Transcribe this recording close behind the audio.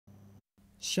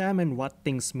Chairman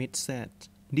Wadding Smith said,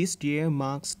 "This year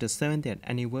marks the 70th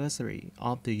anniversary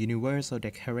of the Universal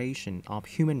Declaration of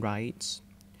Human Rights.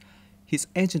 His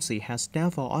agency has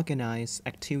therefore organized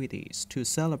activities to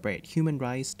celebrate Human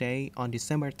Rights Day on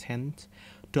December 10th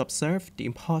to observe the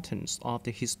importance of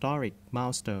the historic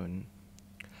milestone.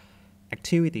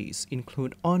 Activities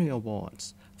include honor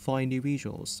awards for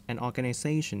individuals and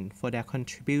organizations for their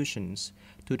contributions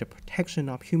to the protection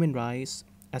of human rights,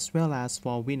 as well as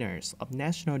for winners of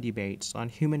national debates on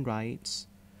human rights,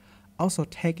 also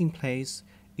taking place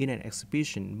in an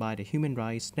exhibition by the Human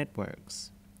Rights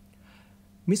Networks."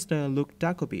 Mr. Luke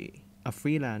Dagoby, a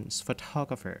freelance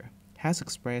photographer, has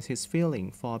expressed his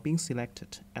feeling for being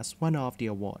selected as one of the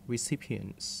award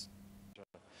recipients.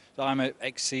 So I'm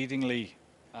exceedingly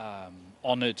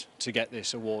honoured to get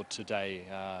this award today.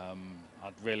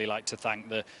 I'd really like to thank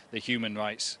the Human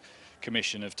Rights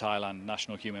Commission of Thailand,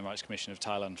 National Human Rights Commission of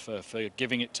Thailand, for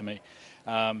giving it to me.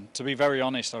 To be very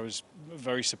honest, I was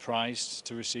very surprised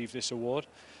to receive this award.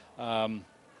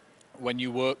 When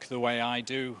you work the way I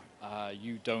do,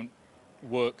 you don't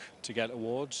work to get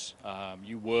awards.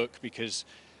 You work because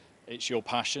it's your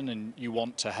passion and you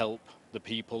want to help the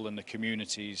people and the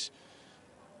communities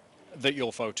that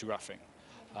you're photographing.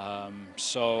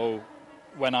 So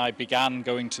when I began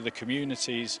going to the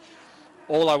communities,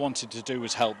 all I wanted to do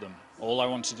was help them. All I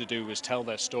wanted to do was tell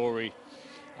their story.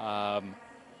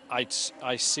 I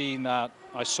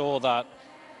saw that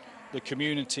the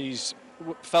communities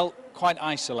felt quite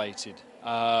isolated.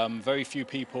 Very few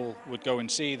people would go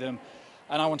and see them,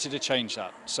 and I wanted to change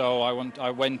that. So I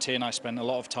went in, I spent a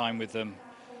lot of time with them,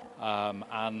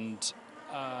 and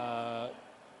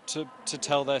to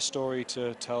tell their story,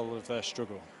 to tell of their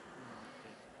struggle.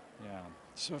 Yeah.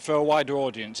 So for a wider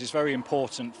audience, it's very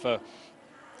important for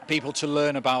people to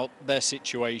learn about their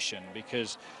situation,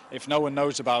 because if no one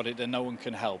knows about it, then no one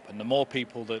can help. And the more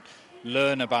people that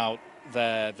learn about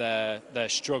their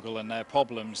struggle and their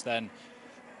problems, then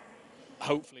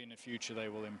hopefully in the future they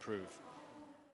will improve.